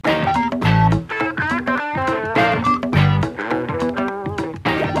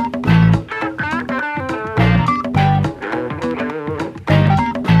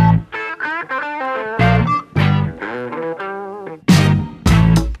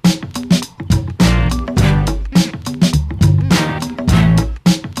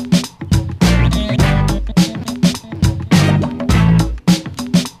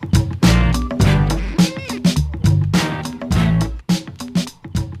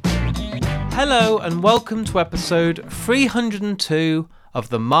Hello and welcome to episode 302 of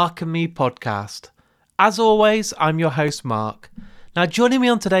the Mark and Me podcast. As always, I'm your host Mark. Now joining me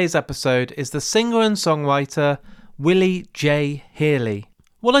on today's episode is the singer and songwriter Willie J. Healey.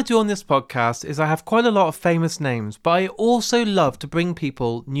 What I do on this podcast is I have quite a lot of famous names, but I also love to bring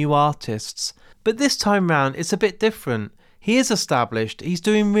people new artists. But this time round it's a bit different. He is established, he's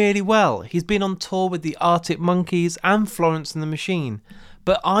doing really well. He's been on tour with the Arctic Monkeys and Florence and the Machine.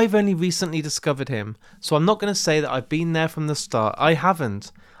 But I've only recently discovered him, so I'm not going to say that I've been there from the start. I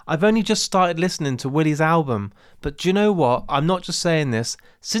haven't. I've only just started listening to Willie's album. But do you know what? I'm not just saying this.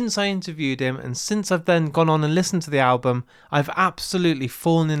 Since I interviewed him and since I've then gone on and listened to the album, I've absolutely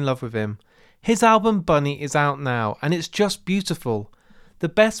fallen in love with him. His album Bunny is out now and it's just beautiful. The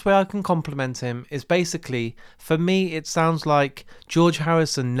best way I can compliment him is basically, for me it sounds like George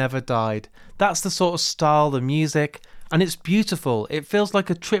Harrison never died. That's the sort of style, the music, and it's beautiful. It feels like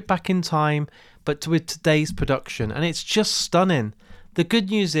a trip back in time, but with today's production, and it's just stunning. The good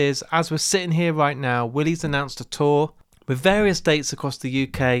news is, as we're sitting here right now, Willie's announced a tour with various dates across the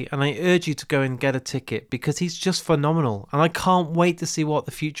UK, and I urge you to go and get a ticket because he's just phenomenal, and I can't wait to see what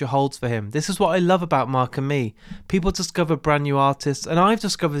the future holds for him. This is what I love about Mark and Me. People discover brand new artists, and I've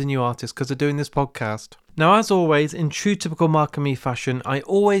discovered a new artist because of doing this podcast. Now, as always, in true typical Mark and Me fashion, I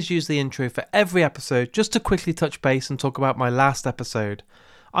always use the intro for every episode just to quickly touch base and talk about my last episode.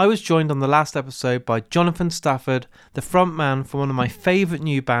 I was joined on the last episode by Jonathan Stafford, the frontman for one of my favourite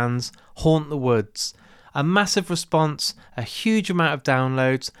new bands, Haunt the Woods. A massive response, a huge amount of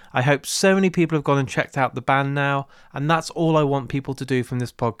downloads. I hope so many people have gone and checked out the band now, and that's all I want people to do from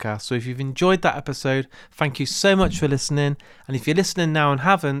this podcast. So if you've enjoyed that episode, thank you so much for listening. And if you're listening now and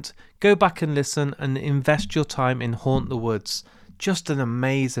haven't, go back and listen and invest your time in Haunt the Woods. Just an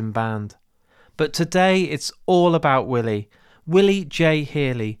amazing band. But today it's all about Willie. Willie J.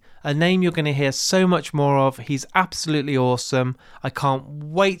 Healey, a name you're going to hear so much more of. He's absolutely awesome. I can't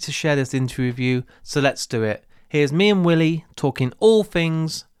wait to share this interview with you, so let's do it. Here's me and Willie talking all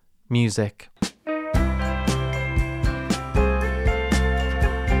things music.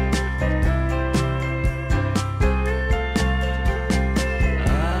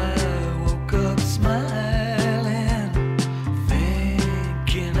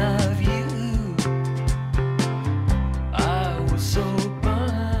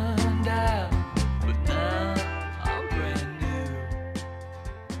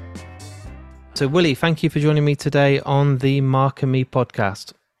 So Willie, thank you for joining me today on the Mark and Me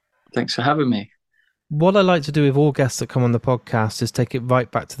podcast. Thanks for having me. What I like to do with all guests that come on the podcast is take it right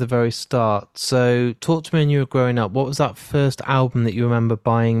back to the very start. So talk to me when you were growing up. What was that first album that you remember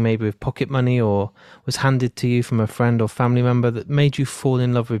buying, maybe with pocket money or was handed to you from a friend or family member that made you fall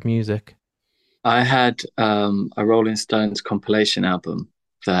in love with music? I had a Rolling Stones compilation album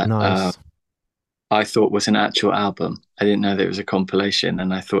that Nice. I thought was an actual album. I didn't know that it was a compilation,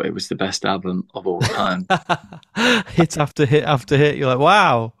 and I thought it was the best album of all time. Hit after hit after hit. You're like,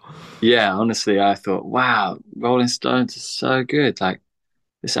 wow. Yeah, honestly, I thought, wow, Rolling Stones is so good. Like,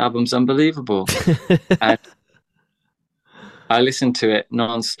 this album's unbelievable. And I listened to it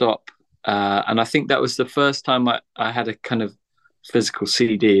non-stop. And I think that was the first time I had a kind of physical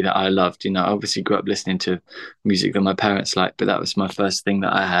CD that I loved. You know, I obviously grew up listening to music that my parents liked, but that was my first thing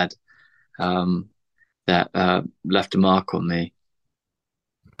that I had. That left a mark on me.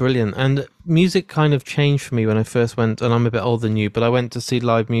 Brilliant. And music kind of changed for me when I first went, and I'm a bit older than you, but I went to see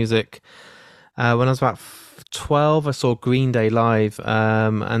live music when I was about 12. I saw Green Day live,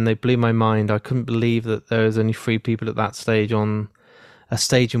 and they blew my mind. I couldn't believe that there was only 3 people at that stage on a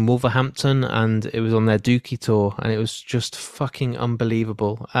stage in Wolverhampton, and it was on their Dookie tour, and it was just fucking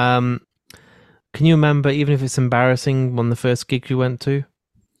unbelievable. Can you remember, even if it's embarrassing, one of the first gigs you went to?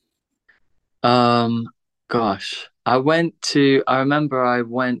 Gosh, I remember I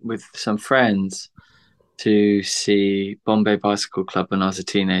went with some friends to see Bombay Bicycle Club when I was a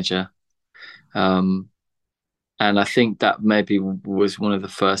teenager. And I think that maybe was one of the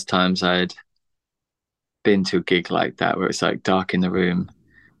first times I'd been to a gig like that, where it's like dark in the room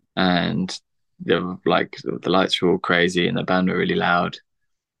and the lights were all crazy and the band were really loud.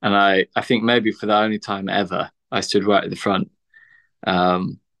 And I think maybe for the only time ever, I stood right at the front.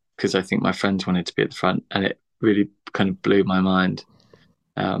 Because I think my friends wanted to be at the front, and it really kind of blew my mind.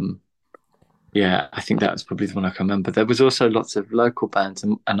 Yeah, I think that was probably the one I can remember. There was also lots of local bands,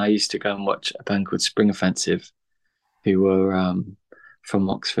 and I used to go and watch a band called Spring Offensive, who were from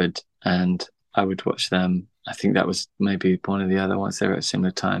Oxford, and I would watch them. I think that was maybe one of the other ones. They were at a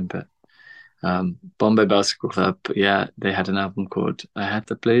similar time, but Bombay Bicycle Club, yeah, they had an album called I Had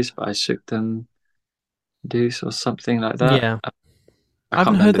the Blues, but I Shook Them Loose or something like that. Yeah. I I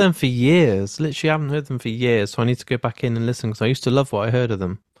can't haven't heard remember. them for years. Literally, I haven't heard them for years. So I need to go back in and listen because I used to love what I heard of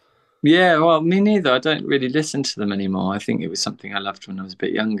them. Yeah, well, me neither. I don't really listen to them anymore. I think it was something I loved when I was a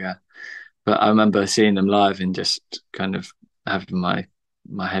bit younger. But I remember seeing them live and just kind of having my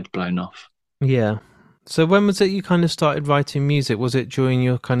head blown off. Yeah. So when was it you kind of started writing music? Was it during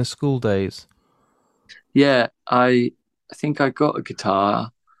your kind of school days? Yeah, I think I got a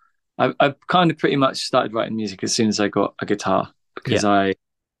guitar. I kind of pretty much started writing music as soon as I got a guitar Yeah. because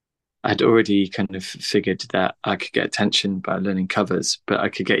I'd already kind of figured that I could get attention by learning covers, but I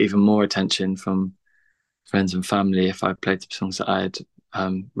could get even more attention from friends and family if I played the songs that I had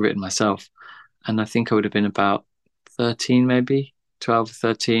written myself. And I think I would have been about 13, maybe 12,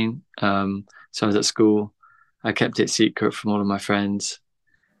 13. So I was at school. I kept it secret from all of my friends.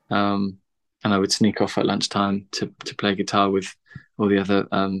 Um, and I would sneak off at lunchtime to play guitar with all the other,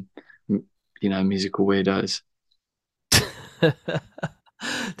 musical weirdos.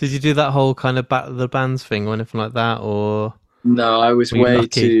 Did you do that whole kind of battle of the bands thing or anything like that, or No, I was were you way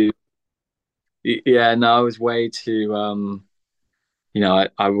lucky? too, yeah, no, I was way too,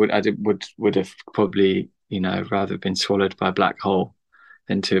 would have probably, rather been swallowed by a black hole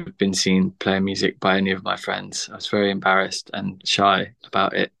than to have been seen playing music by any of my friends. I was very embarrassed and shy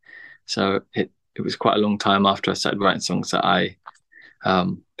about it. So it was quite a long time after I started writing songs that I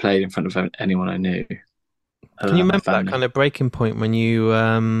played in front of anyone I knew, other Can you than my remember that kind family. of breaking point when you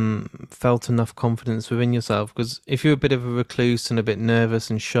felt enough confidence within yourself? Because if you're a bit of a recluse and a bit nervous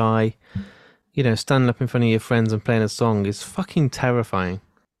and shy, standing up in front of your friends and playing a song is fucking terrifying.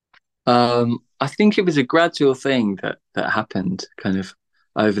 I think it was a gradual thing that happened kind of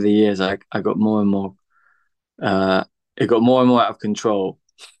over the years. I got more and more, uh, it got more and more out of control.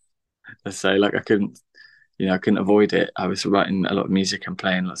 Let's say, like I couldn't avoid it. I was writing a lot of music and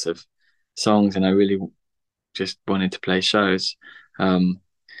playing lots of songs, and I really just wanted to play shows. Um,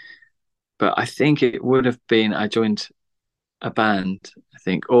 but I think it would have been I joined a band, I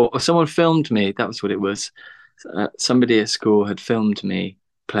think, or someone filmed me. That was what it was. Somebody at school had filmed me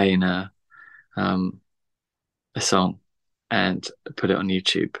playing um, a song and put it on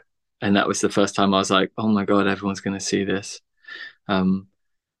YouTube, and that was the first time I was like, "Oh my God, everyone's going to see this." Um,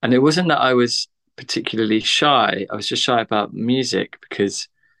 and it wasn't that I was particularly shy. I was just shy about music because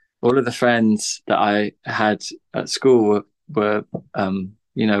all of the friends that I had at school were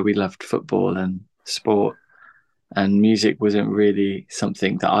we loved football and sport, and music wasn't really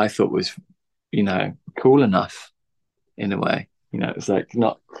something that I thought was, cool enough in a way. It was like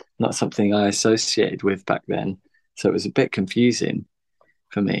not something I associated with back then. So it was a bit confusing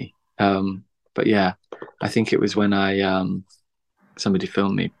for me. But yeah, I think it was when I somebody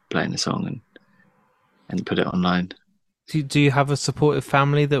filmed me playing a song and put it online. Do you have a supportive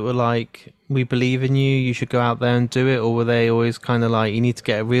family that were like, we believe in you, you should go out there and do it? Or were they always kind of like, you need to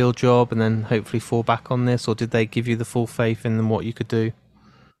get a real job and then hopefully fall back on this? Or did they give you the full faith in what you could do?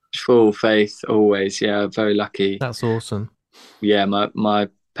 Full faith always. Yeah, very lucky. That's awesome. Yeah, my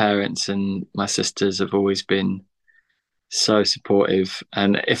parents and my sisters have always been so supportive,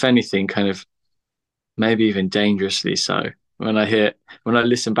 and if anything, kind of maybe even dangerously so. When I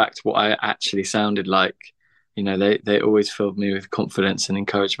listen back to what I actually sounded like, they always filled me with confidence and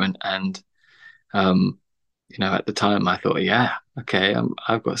encouragement. And at the time, I thought, yeah, okay,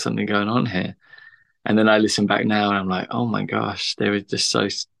 I've got something going on here. And then I listen back now, and I'm like, oh my gosh, they were just so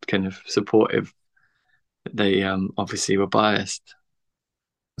kind of supportive. They obviously were biased.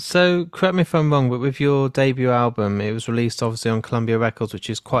 So, correct me if I'm wrong, but with your debut album, it was released obviously on Columbia Records, which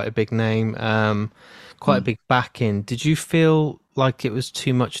is quite a big name, quite a Mm. big backing. Did you feel like it was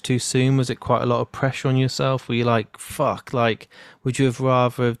too much too soon? Was it quite a lot of pressure on yourself? Were you like, fuck, like, would you have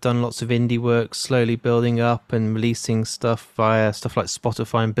rather have done lots of indie work, slowly building up and releasing stuff via stuff like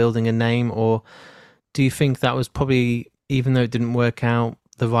Spotify and building a name? Or do you think that was probably, even though it didn't work out,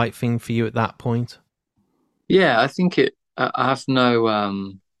 the right thing for you at that point? Yeah, I think I have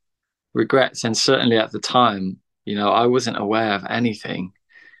no regrets, and certainly at the time, I wasn't aware of anything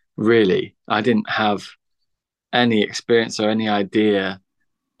really. I didn't have any experience or any idea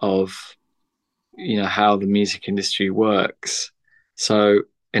of how the music industry works. So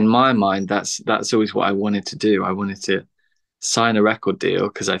in my mind, that's always what I wanted to do. I wanted to sign a record deal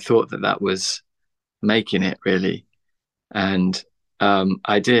because I thought that was making it really, and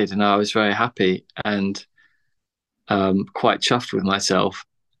I did, and I was very happy and quite chuffed with myself,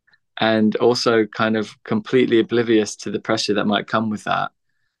 and also kind of completely oblivious to the pressure that might come with that.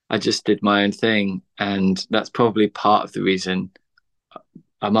 I just did my own thing, and that's probably part of the reason,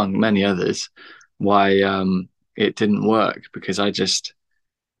 among many others, why it didn't work because I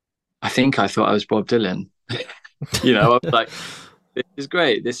think I thought I was Bob Dylan. I was like this is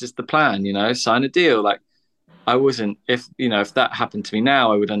great. This is the plan, sign a deal. Like I wasn't, if that happened to me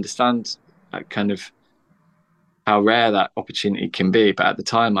now, I would understand like kind of how rare that opportunity can be. But at the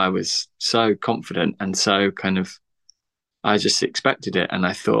time I was so confident and so kind of, I just expected it. And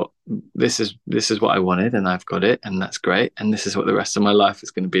I thought, this is what I wanted and I've got it and that's great. And this is what the rest of my life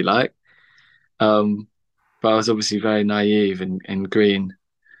is going to be like. Um, but I was obviously very naive and green.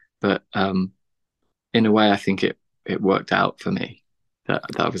 But in a way, I think it worked out for me that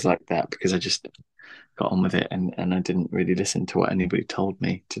I was like that because I just got on with it and I didn't really listen to what anybody told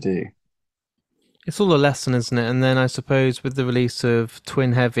me to do. It's all a lesson, isn't it? And then I suppose with the release of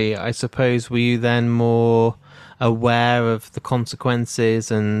Twin Heavy, I suppose were you then more aware of the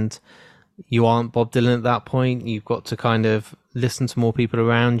consequences, and you aren't Bob Dylan at that point? You've got to kind of listen to more people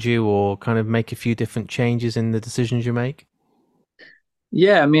around you, or kind of make a few different changes in the decisions you make.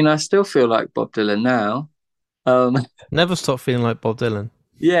 Yeah, I mean, I still feel like Bob Dylan now. Um, Never stop feeling like Bob Dylan.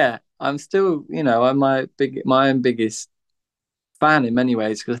 yeah, I'm still, I'm my own biggest fan in many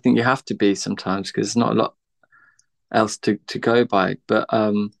ways because I think you have to be sometimes because there's not a lot else to go by. But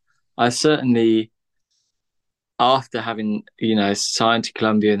I certainly, after having, signed to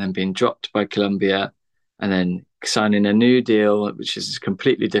Columbia and then being dropped by Columbia and then signing a new deal, which is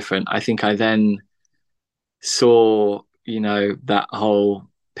completely different, I think I then saw, that whole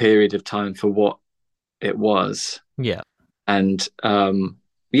period of time for what it was. Yeah. And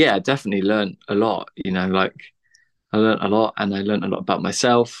yeah, definitely learned a lot, like I learned a lot and I learned a lot about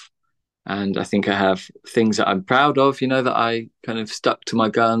myself. And I think I have things that I'm proud of, that I kind of stuck to my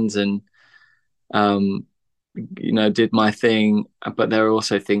guns and, um, did my thing. But there are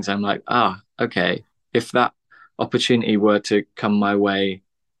also things I'm like, okay, if that opportunity were to come my way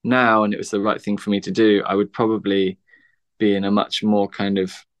now and it was the right thing for me to do, I would probably be in a much more kind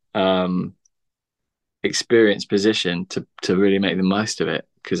of experienced position to really make the most of it.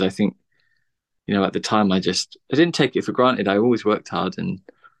 Because I think, at the time I didn't take it for granted. I always worked hard and,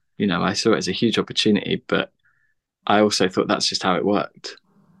 I saw it as a huge opportunity, but I also thought that's just how it worked.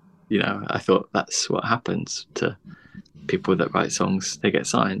 I thought that's what happens to people that write songs, they get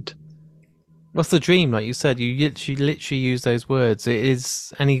signed. What's the dream? Like you said, you literally use those words. It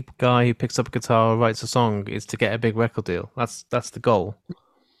is any guy who picks up a guitar or writes a song is to get a big record deal. That's the goal.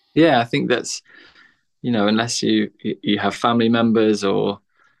 Yeah, I think that's, unless you have family members or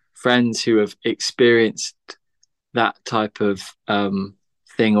friends who have experienced that type of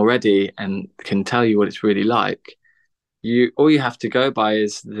thing already and can tell you what it's really like, you all you have to go by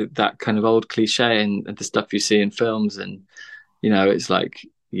is that kind of old cliche and the stuff you see in films, and it's like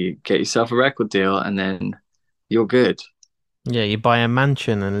you get yourself a record deal and then you're good. Yeah, you buy a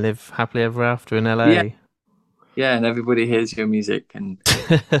mansion and live happily ever after in Yeah, LA. yeah, and everybody hears your music and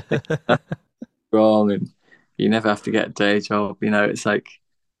that's wrong, and you never have to get a day job. It's like,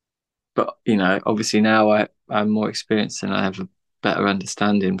 but obviously now I'm more experienced and I have a better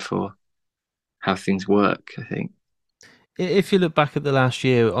understanding for how things work, I think. If you look back at the last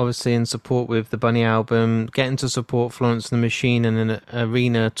year, obviously in support with the Bunny album, getting to support Florence and the Machine and an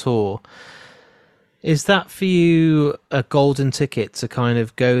arena tour, is that for you a golden ticket to kind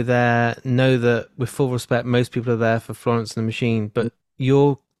of go there, know that with full respect, most people are there for Florence and the Machine, but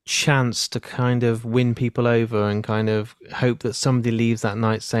your chance to kind of win people over and kind of hope that somebody leaves that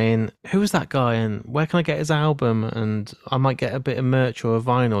night saying, who is that guy and where can I get his album? And I might get a bit of merch or a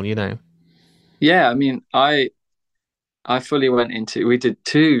vinyl. Yeah, I mean, I fully went into. We did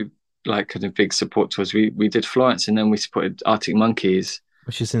two like kind of big support tours. We did Florence and then we supported Arctic Monkeys.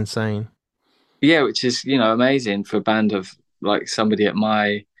 Which is insane. Yeah, which is amazing for a band of like somebody at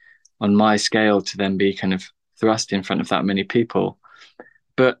my on my scale to then be kind of thrust in front of that many people.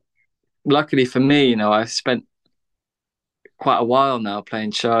 But luckily for me, I've spent quite a while now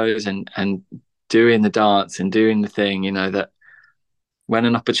playing shows and doing the dance and doing the thing. That when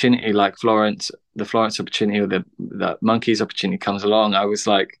an opportunity like the Florence opportunity or the Monkeys opportunity comes along, I was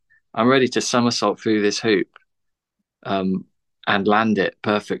like, I'm ready to somersault through this hoop um, and land it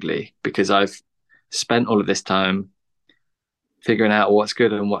perfectly because I've spent all of this time figuring out what's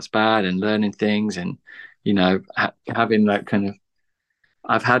good and what's bad and learning things and having that kind of.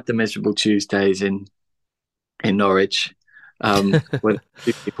 I've had the miserable Tuesdays in Norwich when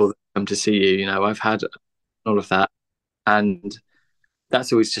people come to see you. I've had all of that, and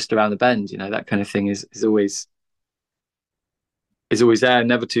that's always just around the bend. That kind of thing is always there,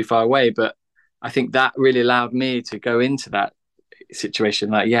 never too far away. But I think that really allowed me to go into that situation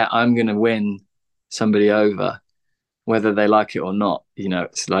like, yeah, I'm going to win somebody over, whether they like it or not.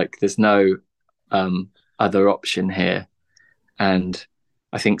 It's like there's no other option here. And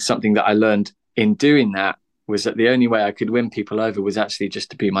I think something that I learned in doing that was that the only way I could win people over was actually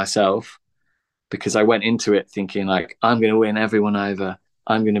just to be myself, because I went into it thinking like, I'm going to win everyone over.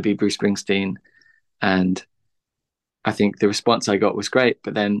 I'm going to be Bruce Springsteen. And I think the response I got was great.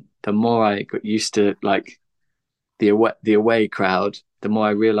 But then the more I got used to like the away crowd, the more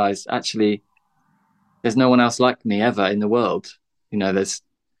I realized actually there's no one else like me ever in the world. There's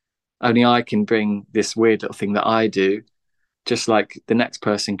only I can bring this weird little thing that I do, just like the next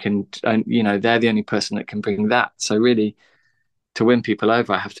person can. And they're the only person that can bring that. So really, to win people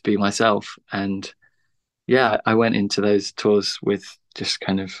over, I have to be myself. And yeah, I went into those tours with just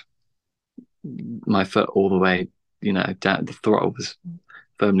kind of my foot all the way, down. The throttle was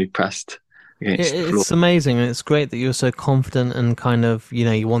firmly pressed against the floor. It's amazing, and it's great that you're so confident and kind of,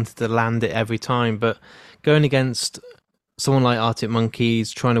 you wanted to land it every time. But going against someone like Arctic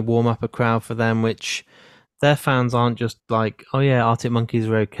Monkeys, trying to warm up a crowd for them, which their fans aren't just like, oh yeah, Arctic Monkeys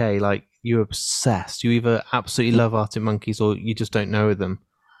are okay. Like, you're obsessed. You either absolutely love Arctic Monkeys or you just don't know them.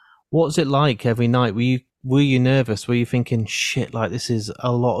 What's it like every night? Were you nervous? Were you thinking, shit, like this is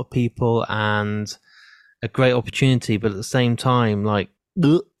a lot of people and a great opportunity, but at the same time, like,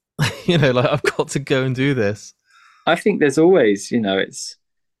 like I've got to go and do this? I think there's always, there's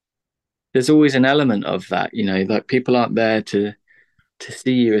always an element of that, like people aren't there to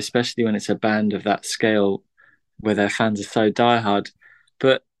see you, especially when it's a band of that scale where their fans are so diehard.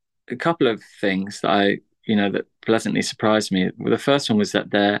 But a couple of things that pleasantly surprised me. Well, the first one was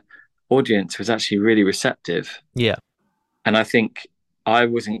that their audience was actually really receptive. Yeah. And I think I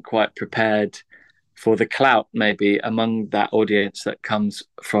wasn't quite prepared for the clout maybe among that audience that comes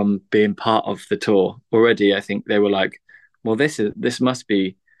from being part of the tour already. I think they were like, well, this must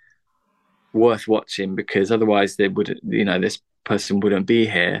be worth watching, because otherwise they would, this person wouldn't be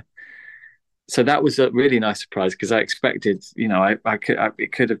here. So that was a really nice surprise, because I expected,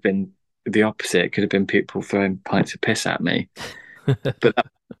 it could have been the opposite. It could have been people throwing pints of piss at me, but that's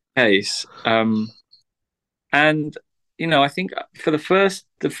the case. And I think for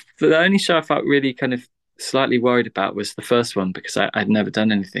the only show I felt really kind of slightly worried about was the first one, because I'd never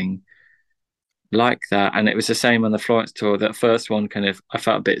done anything like that, and it was the same on the Florence tour. That first one kind of, I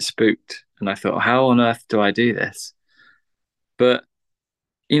felt a bit spooked, and I thought, how on earth do I do this? But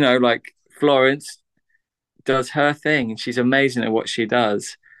like Florence does her thing, and she's amazing at what she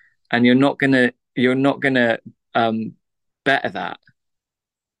does, and you're not gonna better that.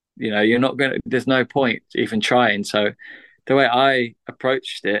 You're not gonna. There's no point even trying. So the way I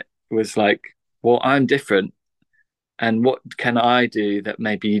approached it was like, well, I'm different, and what can I do that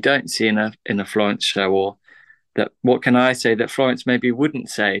maybe you don't see in a Florence show, or that what can I say that Florence maybe wouldn't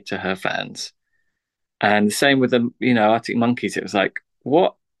say to her fans? And the same with the Arctic Monkeys. It was like,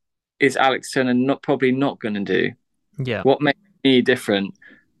 what is Alex Turner probably not going to do? Yeah. What makes me different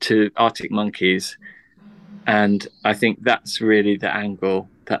to Arctic Monkeys? And I think that's really the angle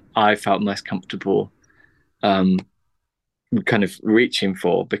that I felt most comfortable kind of reaching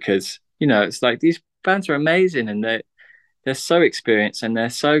for, because it's like these bands are amazing, and they're so experienced, and they're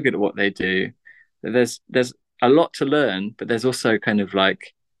so good at what they do. There's a lot to learn, but there's also kind of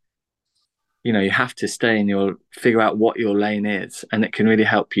like, you have to figure out what your lane is, and it can really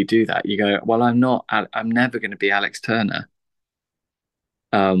help you do that. You go, well, I'm never going to be Alex Turner,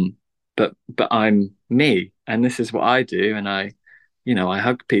 but I'm me, and this is what I do, and I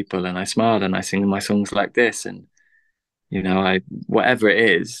hug people, and I smile, and I sing my songs like this, and I whatever it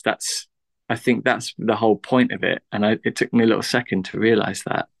is, I think that's the whole point of it, and it took me a little second to realize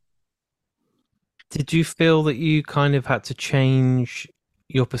that. Did you feel that you kind of had to change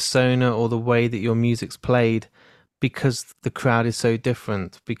your persona or the way that your music's played because the crowd is so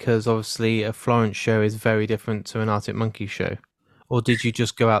different? Because obviously a Florence show is very different to an Arctic Monkey show. Or did you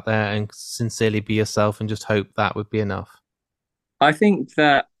just go out there and sincerely be yourself and just hope that would be enough? I think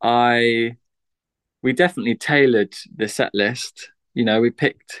that we definitely tailored the set list. We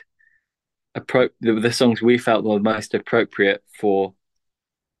picked the songs we felt were most appropriate for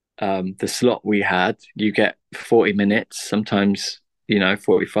the slot we had. You get 40 minutes, sometimes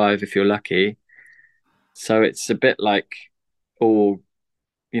 45 if you're lucky. So it's a bit like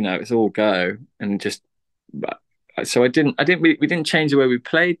it's all go, and just so we didn't change the way we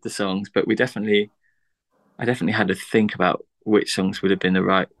played the songs, but I definitely had to think about which songs would have been the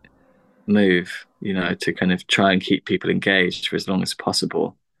right move, to kind of try and keep people engaged for as long as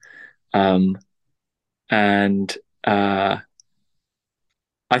possible. And I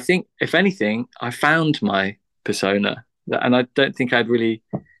think, if anything, I found my persona, and I don't think I'd really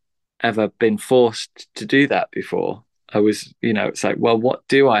ever been forced to do that before. I was, it's like, well, what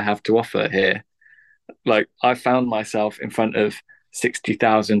do I have to offer here? Like, I found myself in front of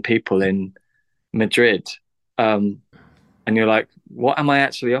 60,000 people in Madrid, um, and you're like, what am I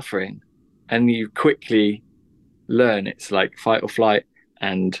actually offering? And you quickly learn it's like fight or flight,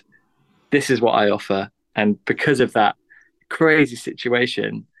 and this is what I offer. And because of that crazy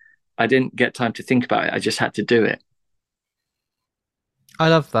situation, I didn't get time to think about it. I just had to do it. I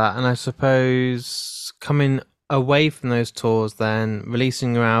love that, and I suppose coming away from those tours, then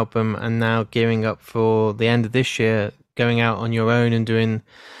releasing your album, and now gearing up for the end of this year, going out on your own and doing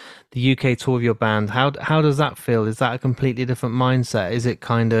the UK tour of your band. How does that feel? Is that a completely different mindset? Is it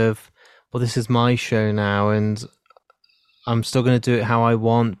kind of, well, this is my show now, and I'm still going to do it how I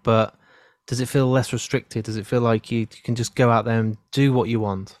want, but does it feel less restricted? Does it feel like you can just go out there and do what you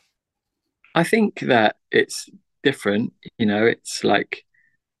want? I think that it's different. It's like,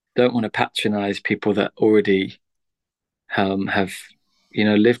 don't want to patronize people that already have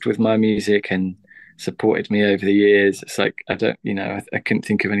lived with my music and supported me over the years. It's like I don't, I couldn't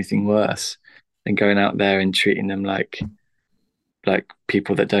think of anything worse than going out there and treating them like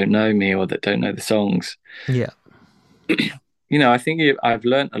people that don't know me or that don't know the songs. Yeah. I think I've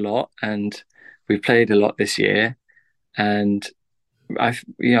learned a lot, and we've played a lot this year, and I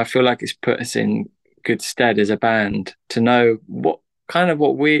feel like it's put us in good stead as a band to know what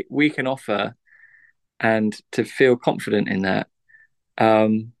we can offer, and to feel confident in that.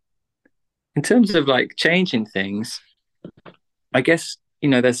 Um, in terms of like changing things, I guess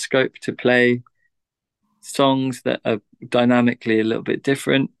there's scope to play songs that are dynamically a little bit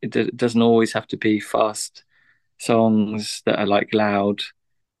different. It doesn't always have to be fast songs that are like loud.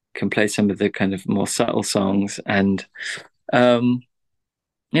 Can play some of the kind of more subtle songs, and um,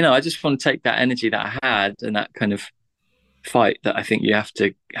 I just want to take that energy that I had and that kind of fight that I think you have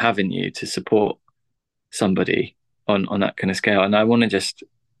to have in you to support somebody on that kind of scale. And I want to just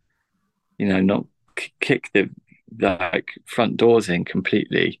not kick the like front doors in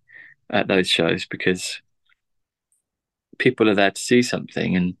completely at those shows, because people are there to see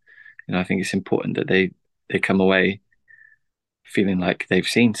something, and I think it's important that they come away feeling like they've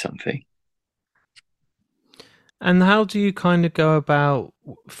seen something. And how do you kind of go about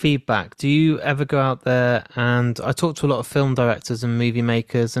feedback? Do you ever go out there? And I talk to a lot of film directors and movie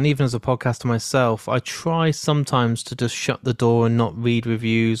makers, and even as a podcaster myself, I try sometimes to just shut the door and not read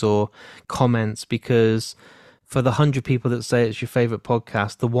reviews or comments, because for the 100 people that say it's your favorite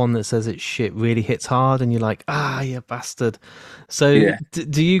podcast, the one that says it's shit really hits hard, and you're like, ah, you bastard. So, Yeah,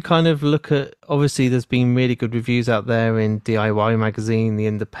 do you kind of look at? Obviously, there's been really good reviews out there in DIY magazine, The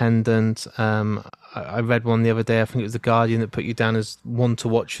Independent. I read one the other day. I think it was The Guardian that put you down as one to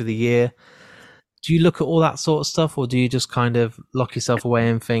watch for the year. Do you look at all that sort of stuff, or do you just kind of lock yourself away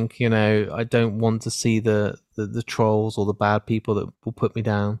and think, I don't want to see the trolls or the bad people that will put me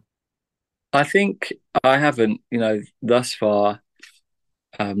down? I think I haven't, thus far.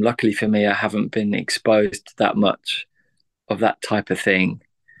 Luckily for me, I haven't been exposed to that much of that type of thing.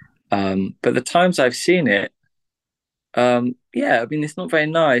 But the times I've seen it, yeah, I mean, it's not very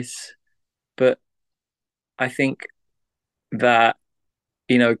nice, but I think that,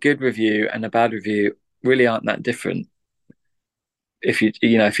 a good review and a bad review really aren't that different if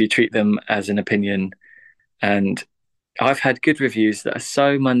you treat them as an opinion. And I've had good reviews that are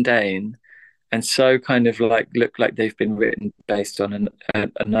so mundane and so kind of like look like they've been written based on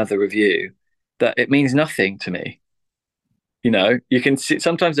another review, that it means nothing to me. You can see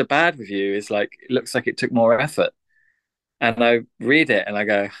sometimes a bad review is like, it looks like it took more effort. And I read it and I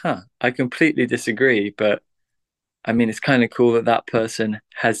go, huh, I completely disagree. But I mean, it's kind of cool that that person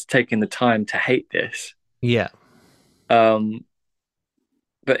has taken the time to hate this. Yeah. Um,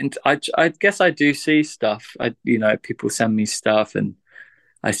 but I guess I do see stuff. People send me stuff and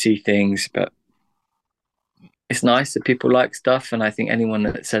I see things, but it's nice that people like stuff. And I think anyone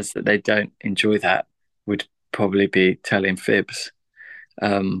that says that they don't enjoy that would probably be telling fibs.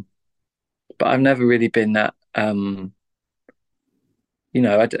 Um, but I've never really been that. I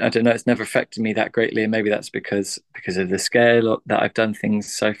don't know. It's never affected me that greatly, and maybe that's because of the scale that I've done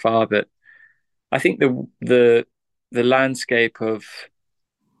things so far. But I think the landscape of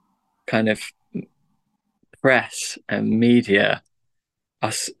kind of press and media,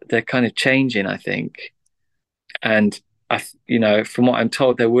 us they're kind of changing, I think. And from what I'm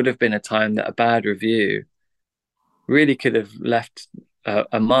told, there would have been a time that a bad review really could have left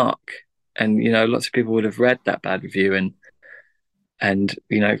a mark, and lots of people would have read that bad review and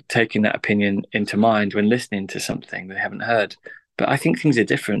taking that opinion into mind when listening to something they haven't heard. But I think things are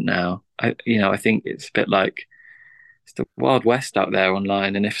different now. I think it's a bit like it's the Wild West out there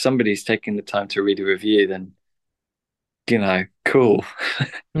online, and if somebody's taking the time to read a review, then cool.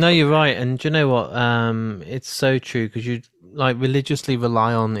 No, you're right, and do you know what? It's so true, because like religiously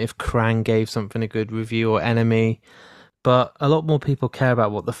rely on if Krang gave something a good review or Enemy, but a lot more people care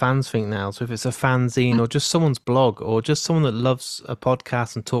about what the fans think now. So if it's a fanzine or just someone's blog or just someone that loves a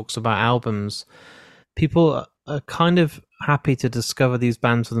podcast and talks about albums, people are kind of happy to discover these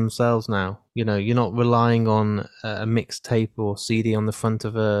bands for themselves now. You know, you're not relying on a mixtape or CD on the front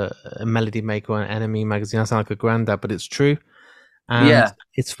of a Melody Maker or an Enemy magazine. I sound like a granddad, but it's true. And Yeah,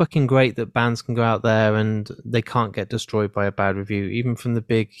 it's fucking great that bands can go out there and they can't get destroyed by a bad review, even from the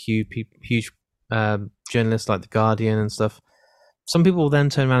big, huge journalists like The Guardian and stuff. Some people will then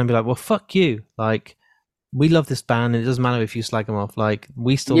turn around and be like, well, fuck you. Like, we love this band and it doesn't matter if you slag them off. Like,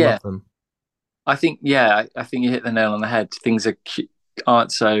 we still yeah. love them. I think you hit the nail on the head. Things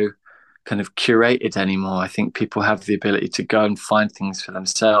aren't so kind of curated anymore. I think people have the ability to go and find things for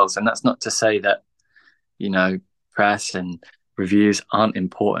themselves, and that's not to say that, you know, press and reviews aren't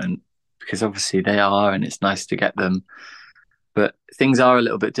important, because obviously they are, and it's nice to get them. But things are a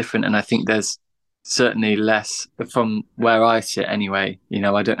little bit different, and I think there's certainly less from where I sit anyway. You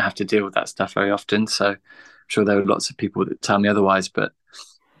know, I don't have to deal with that stuff very often, so I'm sure there are lots of people that tell me otherwise. But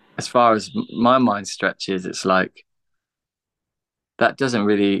as far as my mind stretches, it's like that doesn't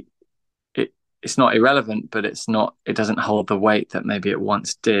really it's not irrelevant, but it doesn't hold the weight that maybe it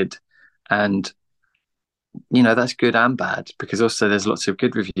once did. And you know, that's good and bad, because also there's lots of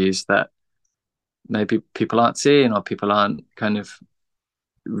good reviews that maybe people aren't seeing, or people aren't kind of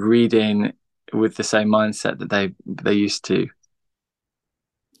reading with the same mindset that they used to.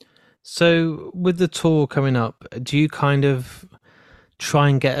 So, with the tour coming up, do you kind of try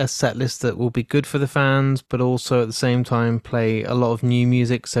and get a set list that will be good for the fans, but also at the same time play a lot of new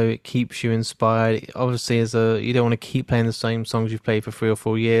music so it keeps you inspired? Obviously, you don't want to keep playing the same songs you've played for 3 or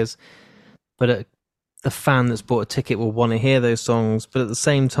 4 years, but the fan that's bought a ticket will want to hear those songs. But at the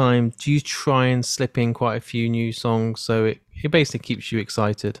same time, do you try and slip in quite a few new songs so it basically keeps you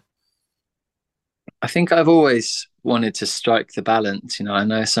excited? I think I've always wanted to strike the balance. You know, I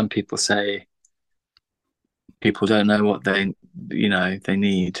know some people say people don't know what they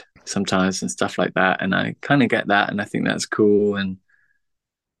need sometimes and stuff like that, and I kind of get that, and I think that's cool. And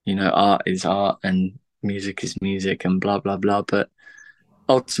you know, art is art and music is music and blah blah blah. But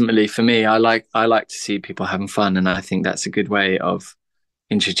ultimately, for me, I like to see people having fun, and I think that's a good way of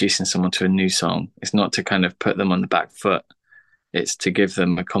introducing someone to a new song. It's not to kind of put them on the back foot. It's to give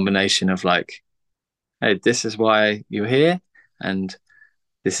them a combination of like, hey, this is why you're here, and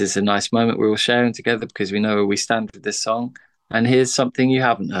this is a nice moment we're all sharing together because we know where we stand with this song. And here's something you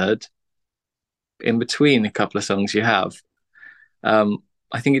haven't heard in between a couple of songs you have.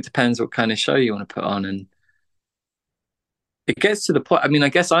 I think it depends what kind of show you want to put on, and it gets to the point. I mean, I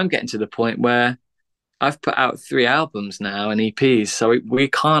guess I'm getting to the point where I've put out 3 albums now and EPs, so we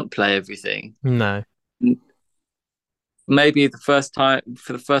can't play everything. No. Maybe for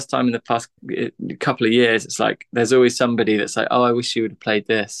the first time in the past couple of years, it's like there's always somebody that's like, "Oh, I wish you would have played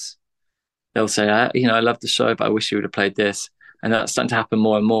this." They'll say, I love the show, but I wish you would have played this," and that's starting to happen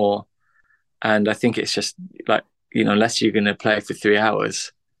more and more. And I think it's just like, unless you're going to play for 3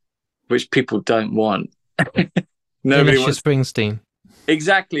 hours, which people don't want. Nobody Unless you're wants. Springsteen.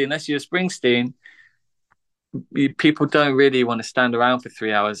 Exactly, unless you're Springsteen, people don't really want to stand around for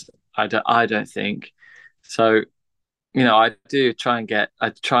 3 hours. I don't think so. I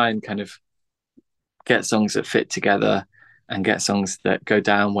try and kind of get songs that fit together and get songs that go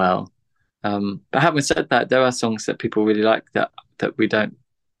down well. But having said that, there are songs that people really like that we don't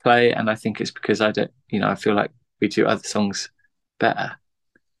play, and I think it's because I feel like we do other songs better.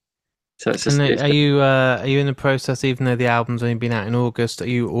 So it's And just it's. are you in the process, even though the album's only been out in August, are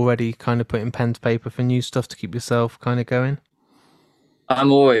you already kind of putting pen to paper for new stuff to keep yourself kind of going?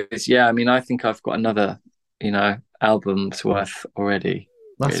 I'm always, yeah. I mean, I think I've got another, album's worth already.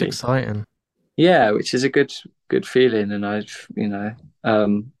 That's Really, exciting. yeah, which is a good feeling, and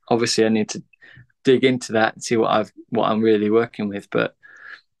obviously I need to dig into that and see what I'm really working with. But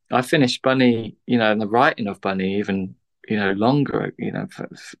I finished Bunny, and the writing of Bunny even, longer.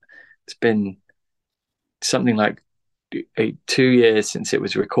 It's been something like 2 years since it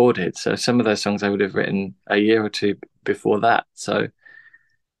was recorded. So some of those songs I would have written a year or two before that. So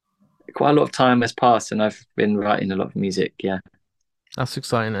quite a lot of time has passed, and I've been writing a lot of music. Yeah. That's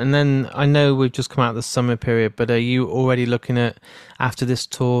exciting. And then I know we've just come out of the summer period, but are you already looking at, after this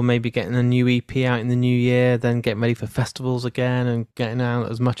tour, maybe getting a new EP out in the new year, then getting ready for festivals again and getting out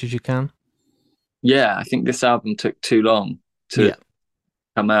as much as you can? Yeah, I think this album took too long to Yeah.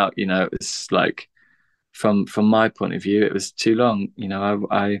 come out. It was like from my point of view, it was too long.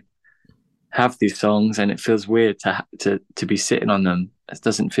 I have these songs, and it feels weird to be sitting on them. It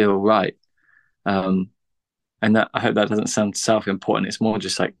doesn't feel right. Um, And that, I hope that doesn't sound self-important. It's more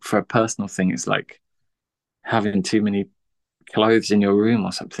just like for a personal thing. It's like having too many clothes in your room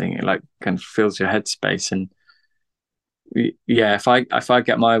or something. It like kind of fills your headspace. And yeah, if I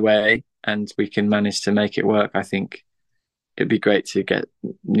get my way and we can manage to make it work, I think it'd be great to get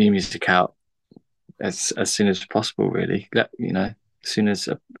new music out as soon as possible. Really, as soon as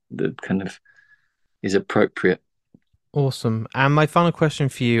the kind of is appropriate. Awesome. And my final question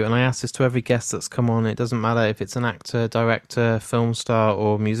for you, and I ask this to every guest that's come on, it doesn't matter if it's an actor, director, film star,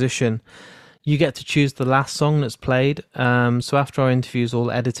 or musician, you get to choose the last song that's played. So after our interview is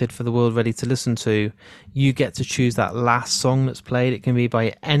all edited for the world ready to listen to, you get to choose that last song that's played. It can be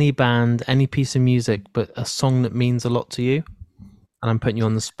by any band, any piece of music, but a song that means a lot to you. And I'm putting you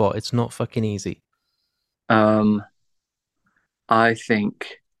on the spot. It's not fucking easy. I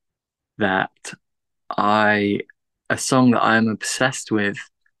think that a song that I'm obsessed with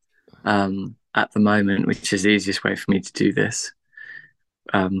at the moment, which is the easiest way for me to do this,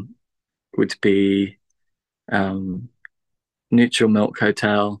 would be Neutral Milk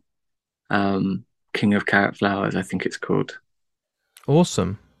Hotel, King of Carrot Flowers, I think it's called.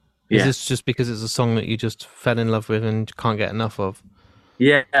 Awesome. Is Yeah. this just because it's a song that you just fell in love with and can't get enough of?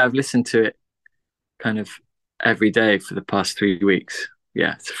 Yeah, I've listened to it kind of every day for the past 3 weeks.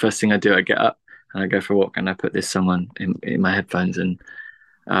 Yeah, it's the first thing I do. I get up and I go for a walk and I put this song on in my headphones, and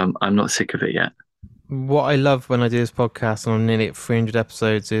I'm not sick of it yet. What I love when I do this podcast, and I'm nearly at 300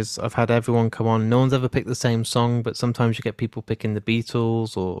 episodes, is I've had everyone come on. No one's ever picked the same song, but sometimes you get people picking the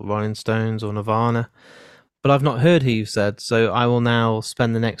Beatles or Rolling Stones or Nirvana. But I've not heard who you've said, so I will now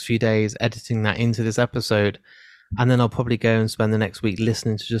spend the next few days editing that into this episode, and then I'll probably go and spend the next week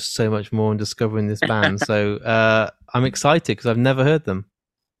listening to just so much more and discovering this band. So I'm excited because I've never heard them.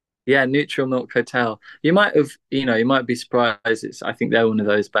 Yeah, Neutral Milk Hotel. You might have, you might be surprised. I think they're one of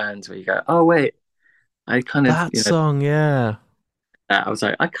those bands where you go, oh wait, I kind of, That song, yeah. I was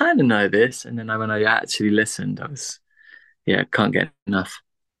like, I kind of know this, and then when I actually listened, can't get enough.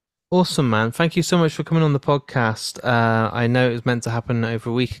 Awesome, man. Thank you so much for coming on the podcast. I know it was meant to happen over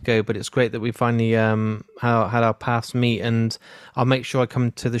a week ago, but it's great that we finally had our paths meet, and I'll make sure I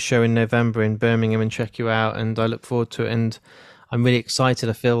come to the show in November in Birmingham and check you out, and I look forward to it, and I'm really excited.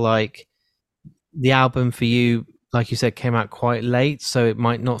 I feel like the album for you, like you said, came out quite late, so it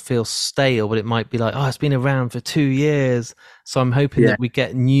might not feel stale, but it might be like, oh, it's been around for 2 years. So I'm hoping that we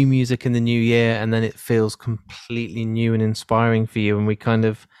get new music in the new year, and then it feels completely new and inspiring for you, and we kind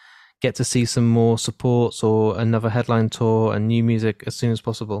of get to see some more supports or another headline tour and new music as soon as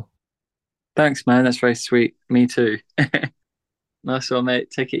possible. Thanks, man. That's very sweet. Me too. Nice one, mate.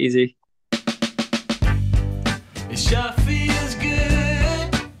 Take it easy. It sure feels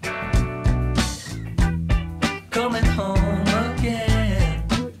good coming home again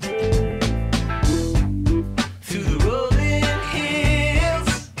through the rolling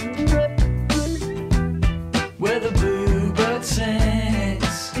hills where the bluebird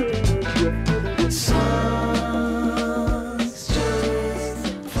sings. Songs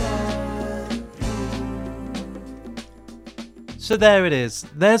just fly. So there it is.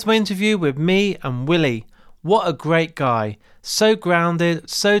 There's my interview with me and Willie. What a great guy. So grounded,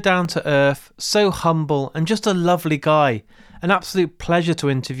 so down to earth, so humble, and just a lovely guy. An absolute pleasure to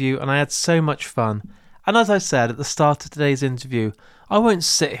interview, and I had so much fun. And as I said at the start of today's interview, I won't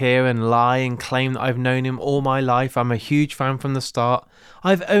sit here and lie and claim that I've known him all my life. I'm a huge fan from the start.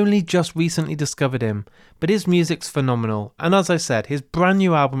 I've only just recently discovered him, but his music's phenomenal. And as I said, his brand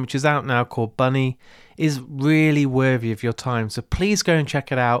new album, which is out now, called Bunny, is really worthy of your time. So please go and check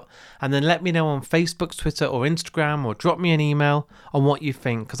it out, and then let me know on Facebook, Twitter or Instagram, or drop me an email on what you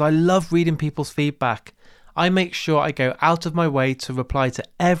think, because I love reading people's feedback. I make sure I go out of my way to reply to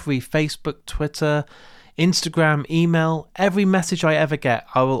every Facebook, Twitter, Instagram, email, every message I ever get.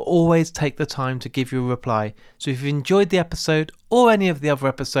 I will always take the time to give you a reply. So if you enjoyed the episode or any of the other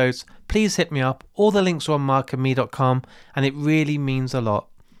episodes, please hit me up. All the links are on markandme.com, and it really means a lot.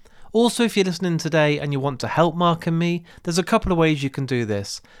 Also, if you're listening today and you want to help Mark and me, there's a couple of ways you can do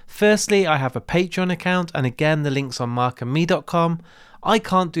this. Firstly, I have a Patreon account, and again, the link's on markandme.com. I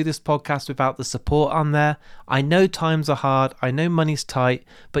can't do this podcast without the support on there. I know times are hard, I know money's tight,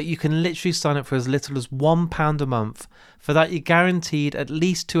 but you can literally sign up for as little as £1 a month. For that, you're guaranteed at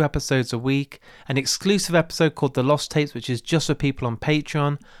least 2 episodes a week, an exclusive episode called The Lost Tapes, which is just for people on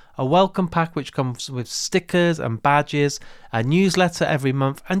Patreon, a welcome pack which comes with stickers and badges, a newsletter every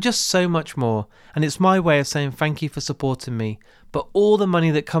month, and just so much more. And it's my way of saying thank you for supporting me. But all the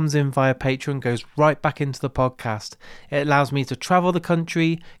money that comes in via Patreon goes right back into the podcast. It allows me to travel the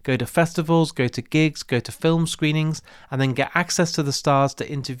country, go to festivals, go to gigs, go to film screenings, and then get access to the stars to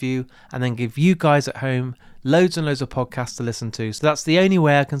interview, and then give you guys at home loads and loads of podcasts to listen to. So that's the only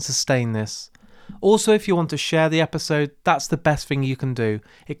way I can sustain this. Also, if you want to share the episode, that's the best thing you can do.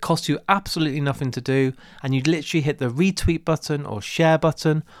 It costs you absolutely nothing to do, and you'd literally hit the retweet button or share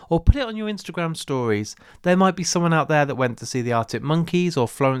button or put it on your Instagram stories. There might be someone out there that went to see the Arctic Monkeys or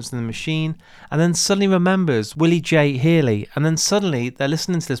Florence and the Machine and then suddenly remembers Willie J, Healey, and then suddenly they're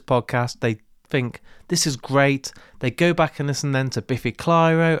listening to this podcast, they think this is great, they go back and listen then to Biffy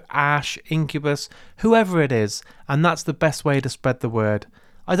Clyro, Ash, Incubus, whoever it is, and that's the best way to spread the word.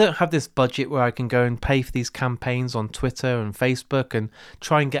 I don't have this budget where I can go and pay for these campaigns on Twitter and Facebook and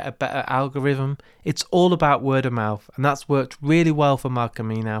try and get a better algorithm. It's all about word of mouth, and that's worked really well for Mark and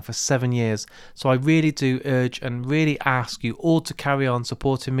me now for 7 years. So I really do urge and really ask you all to carry on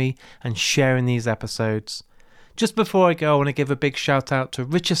supporting me and sharing these episodes. Just before I go, I want to give a big shout out to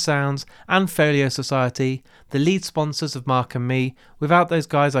Richer Sounds and Folio Society, the lead sponsors of Mark and me. Without those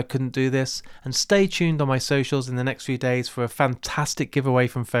guys, I couldn't do this. And stay tuned on my socials in the next few days for a fantastic giveaway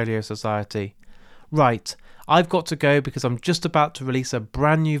from Folio Society. Right, I've got to go because I'm just about to release a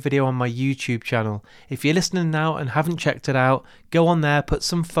brand new video on my YouTube channel. If you're listening now and haven't checked it out, go on there, put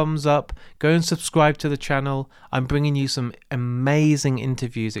some thumbs up, go and subscribe to the channel. I'm bringing you some amazing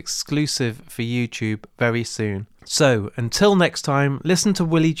interviews exclusive for YouTube very soon. So until next time, listen to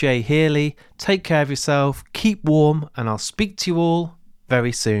Willie J. Healey, take care of yourself, keep warm, and I'll speak to you all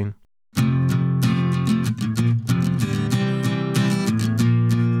very soon.